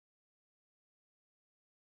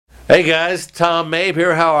Hey guys, Tom Mabe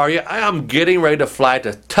here. How are you? I am getting ready to fly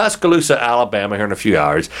to Tuscaloosa, Alabama here in a few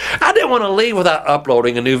hours. I didn't want to leave without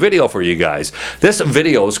uploading a new video for you guys. This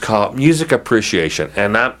video is called Music Appreciation,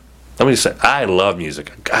 and let me just say, I love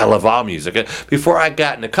music. I love all music. Before I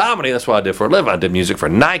got into comedy, that's what I did for a living. I did music for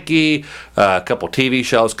Nike, a couple TV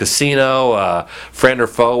shows, Casino, Friend or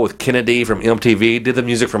Foe with Kennedy from MTV. Did the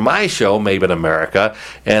music for my show, Made in America,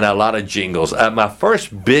 and a lot of jingles. My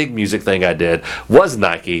first big music thing I did was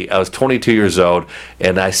Nike. I was 22 years old,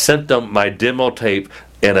 and I sent them my demo tape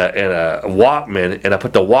in a Walkman, and I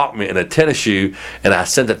put the Walkman in a tennis shoe, and I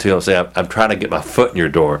sent it to them saying, I'm trying to get my foot in your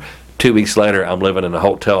door. 2 weeks later, I'm living in a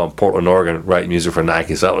hotel in Portland, Oregon, writing music for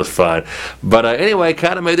Nike, so that was fun. But anyway,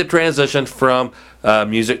 kind of made the transition from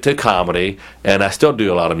music to comedy, and I still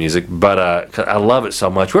do a lot of music, but I love it so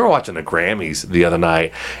much. We were watching the Grammys the other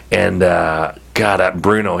night, and God, that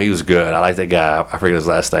Bruno, he was good. I like that guy. I forget his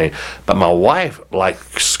last name. But my wife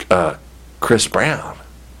likes Chris Brown.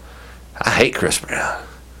 I hate Chris Brown.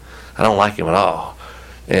 I don't like him at all.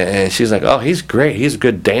 And she's like, oh, he's great. He's a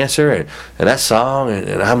good dancer. And that song,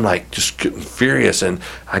 and I'm like just getting furious. And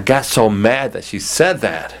I got so mad that she said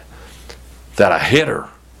that I hit her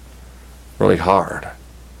really hard.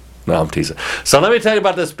 No, I'm teasing. So let me tell you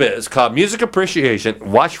about this bit. It's called Music Appreciation.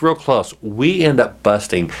 Watch real close. We end up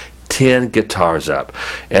busting 10 guitars up,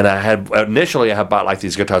 and I had bought like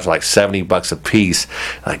these guitars for like $70 a piece.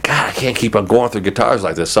 Like, God, I can't keep on going through guitars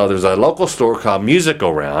like this. So there's a local store called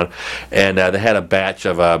Musical Round, and they had a batch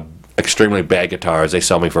of extremely bad guitars. They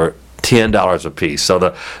sold me for $10 a piece.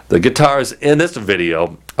 So the guitars in this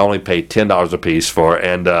video I only paid $10 a piece for,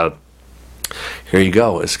 and here you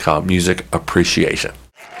go. It's called Music Appreciation.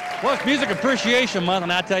 Well, it's Music Appreciation Month,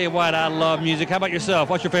 and I tell you what, I love music. How about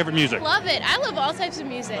yourself? What's your favorite music? Love it. I love all types of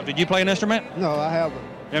music. Did you play an instrument? No, I haven't. You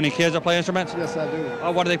have any kids that play instruments? Yes, I do.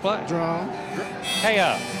 Oh, what do they play? Drum. Hey,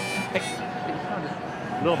 a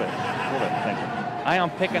little bit, thank you. I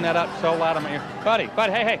am picking that up so loud in my ear. Buddy,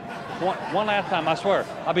 hey, one last time, I swear.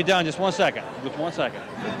 I'll be done, just 1 second. Just 1 second.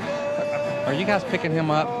 Are you guys picking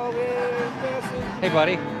him up? Hey,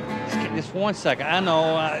 buddy. Just 1 second. I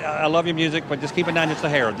know I love your music, but just keep it down just a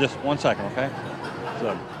hair. Just 1 second, okay?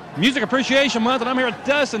 So, Music Appreciation Month, and I'm here with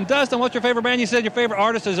Dustin. Dustin, what's your favorite band? You said your favorite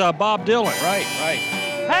artist is Bob Dylan. Right.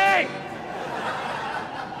 Hey!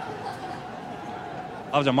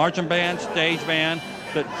 I was a marching band, stage band.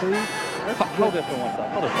 But hold this for 1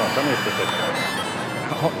 second. Hold this for 1 second. Let me just get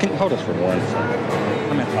this. Can you hold this for 1 second?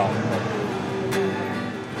 Let me talk.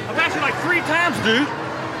 I've asked you like 3 times, dude.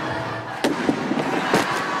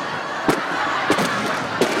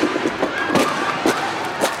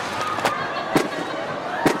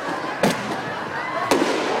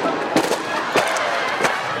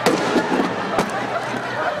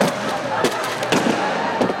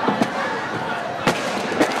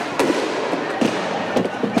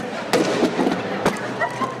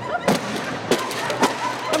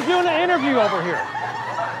 Doing an interview over here.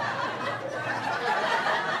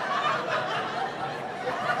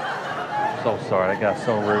 So sorry, that guy's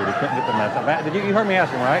so rude. He couldn't get the message. Did you heard me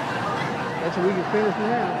ask him, right? That's what we can finish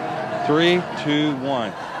now. 3, 2,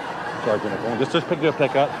 1. Sorry, Jennifer. Just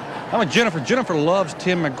pick up. I'm with Jennifer. Jennifer loves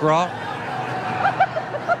Tim McGraw.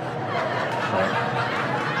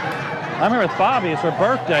 I'm here with Bobby. It's her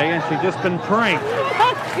birthday, and she's just been pranked.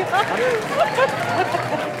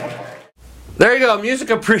 There you go,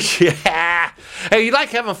 Music Appreciation. Hey, you like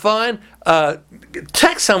having fun?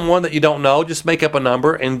 Text someone that you don't know. Just make up a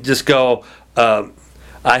number and just go,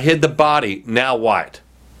 I hid the body, now what?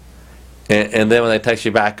 And then when they text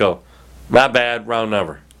you back, go, my bad, wrong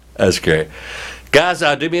number. That's great. Guys,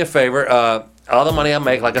 do me a favor. All the money I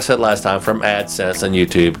make, like I said last time, from AdSense and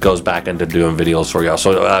YouTube goes back into doing videos for y'all.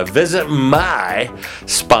 So visit my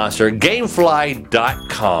sponsor,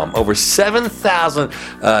 Gamefly.com. Over 7,000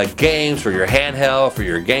 games for your handheld, for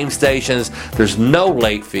your game stations. There's no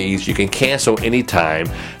late fees. You can cancel anytime.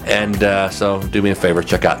 And so do me a favor,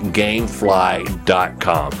 check out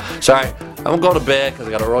Gamefly.com. Sorry, I'm going to go to bed because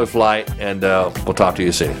I got an early flight, and we'll talk to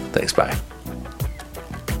you soon. Thanks, bye.